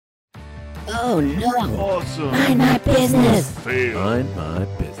Oh no! Awesome. Mind my business! Fail. Mind my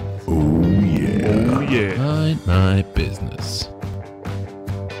business. Oh yeah. Mind my business.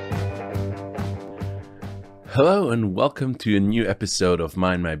 Hello and welcome to a new episode of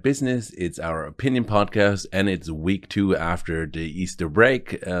Mind My Business. It's our opinion podcast and it's week 2 after the Easter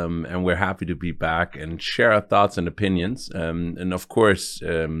break. And we're happy to be back and share our thoughts and opinions. And of course,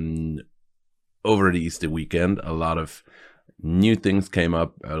 over the Easter weekend, a lot of new things came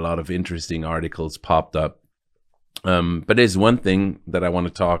up, a lot of interesting articles popped up. But there's one thing that I want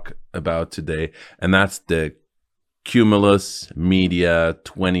to talk about today, and that's the Cumulus Media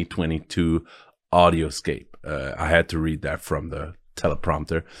 2022 Audioscape. I had to read that from the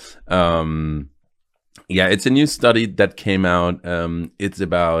teleprompter. It's a new study that came out. It's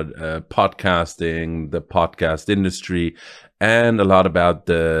about podcasting, the podcast industry, and a lot about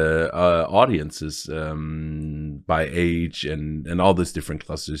the audiences by age and all these different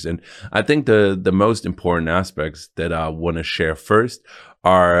clusters. And I think the most important aspects that I want to share first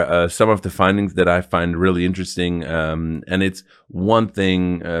are some of the findings that I find really interesting. And it's one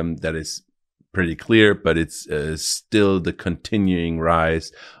thing that is pretty clear, but it's still the continuing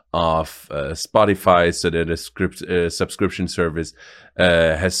rise of Spotify, so that a subscription service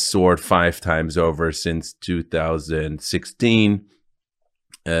has soared 5 times over since 2016.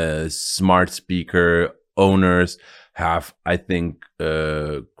 Smart speaker owners have, I think,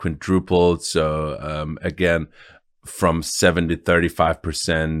 quadrupled. So again, from 7 to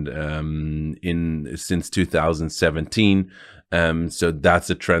 35% since 2017. So that's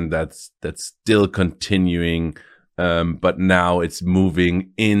a trend that's still continuing. But now it's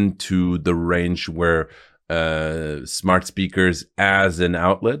moving into the range where smart speakers as an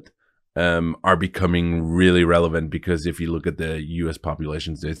outlet are becoming really relevant, because if you look at the US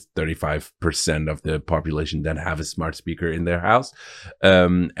population, there's 35% of the population that have a smart speaker in their house,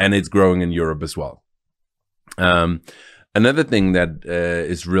 and it's growing in Europe as well. Another thing that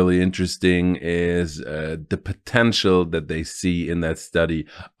is really interesting is the potential that they see in that study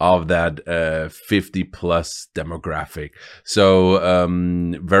of that 50 plus demographic. So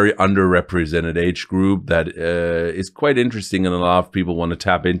very underrepresented age group that is quite interesting, and a lot of people want to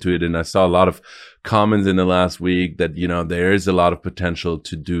tap into it. And I saw a lot of comments in the last week that, you know, there is a lot of potential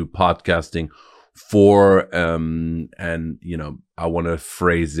to do podcasting for and you know, I want to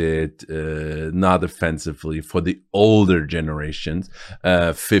phrase it not offensively, for the older generations,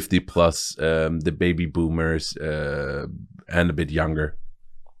 50 plus, the baby boomers and a bit younger.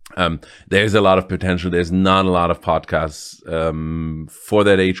 There's a lot of potential. There's not a lot of podcasts for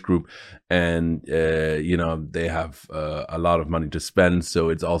that age group, and you know, they have a lot of money to spend, so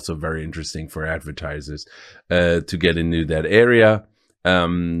it's also very interesting for advertisers to get into that area.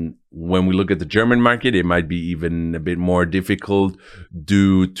 When we look at the German market, it might be even a bit more difficult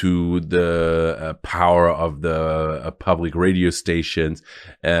due to the power of the public radio stations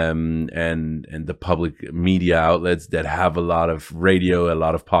and the public media outlets that have a lot of radio, a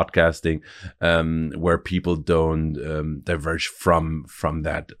lot of podcasting, where people don't diverge from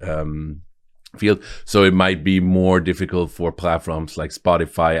that field. So it might be more difficult for platforms like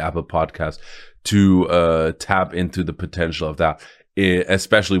Spotify, Apple Podcasts to tap into the potential of that,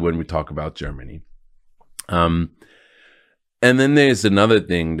 especially when we talk about Germany. And then there's another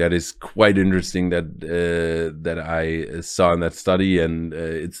thing that is quite interesting that I saw in that study, and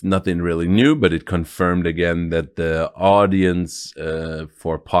it's nothing really new, but it confirmed again that the audience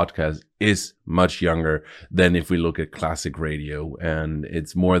for podcasts is much younger than if we look at classic radio, and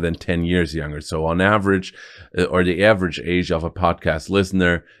it's more than 10 years younger. So on average, or the average age of a podcast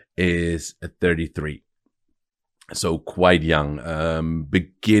listener is 33. So quite young,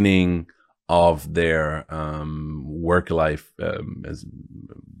 beginning of their work life,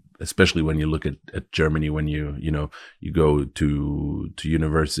 especially when you look at Germany, when you go to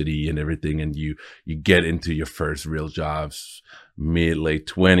university and everything, and you get into your first real jobs late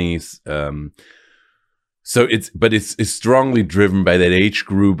 20s. So it's strongly driven by that age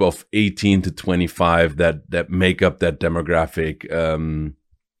group of 18 to 25 that make up that demographic.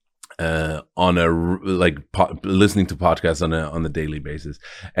 Listening to podcasts on a daily basis.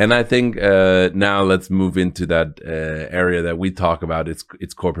 And I think now let's move into that area that we talk about.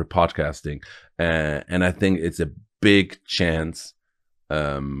 It's corporate podcasting, and I think it's a big chance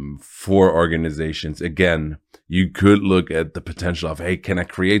for organizations. Again, you could look at the potential of, hey, can I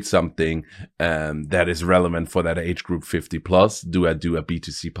create something that is relevant for that age group 50 plus? Do I do a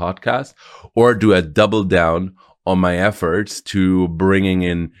B2C podcast, or do I double down on my efforts to bringing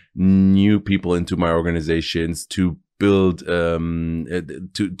in new people into my organizations to build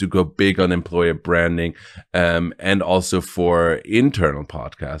to go big on employer branding, and also for internal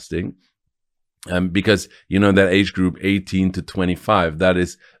podcasting, Because, you know, that age group 18 to 25, that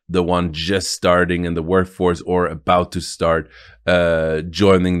is the one just starting in the workforce or about to start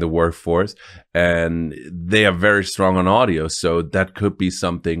joining the workforce. And they are very strong on audio. So that could be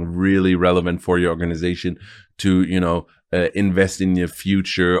something really relevant for your organization to, you know, invest in your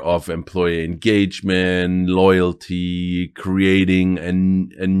future of employee engagement, loyalty, creating a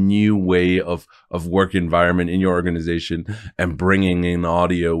new way of work environment in your organization and bringing in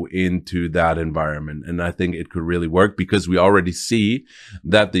audio into that environment. And I think it could really work because we already see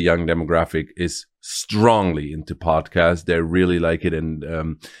that the young demographic is strongly into podcasts. They really like it,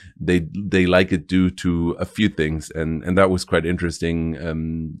 and they like it due to a few things, and that was quite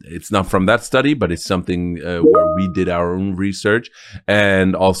interesting. It's not from that study, but it's something where we did our own research,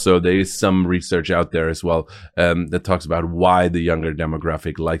 and also there is some research out there as well that talks about why the younger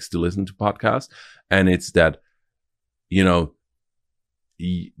demographic likes to listen to podcasts, and it's that, you know,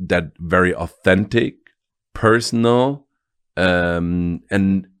 that very authentic, personal,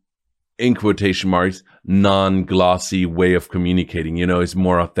 and in quotation marks, non-glossy way of communicating. You know, it's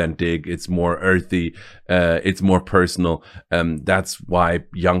more authentic, it's more earthy, it's more personal. That's why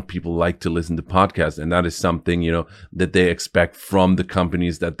young people like to listen to podcasts. And that is something, you know, that they expect from the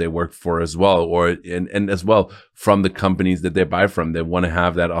companies that they work for as well, and as well from the companies that they buy from. They want to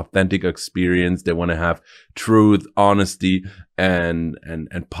have that authentic experience. They want to have truth, honesty, and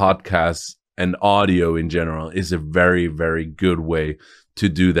podcasts and audio in general is a very, very good way to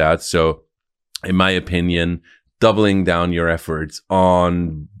do that. So in my opinion, doubling down your efforts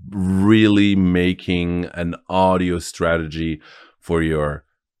on really making an audio strategy for your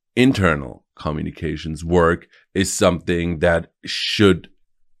internal communications work is something that should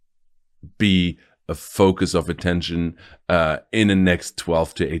be a focus of attention in the next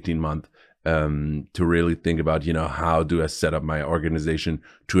 12 to 18 months. To really think about, you know, how do I set up my organization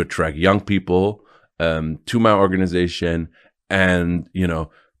to attract young people to my organization, and, you know,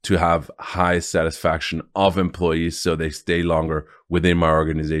 to have high satisfaction of employees so they stay longer within my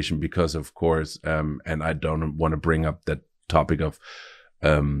organization. Because, of course, and I don't want to bring up that topic of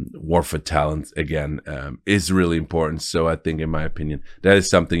war for talent again, is really important. So I think, in my opinion, that is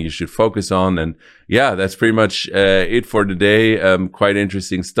something you should focus on. And yeah, that's pretty much it for today. Quite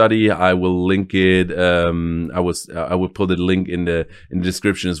interesting study. I will link it. I will put the link in the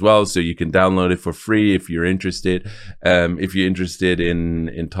description as well, so you can download it for free if you're interested. If you're interested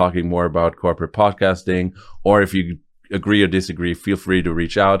in talking more about corporate podcasting, or if you agree or disagree, feel free to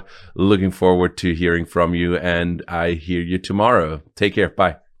reach out. Looking forward to hearing from you, and I hear you tomorrow. Take care.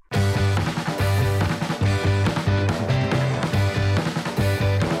 Bye.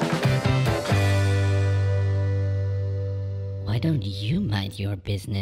 Why don't you mind your business?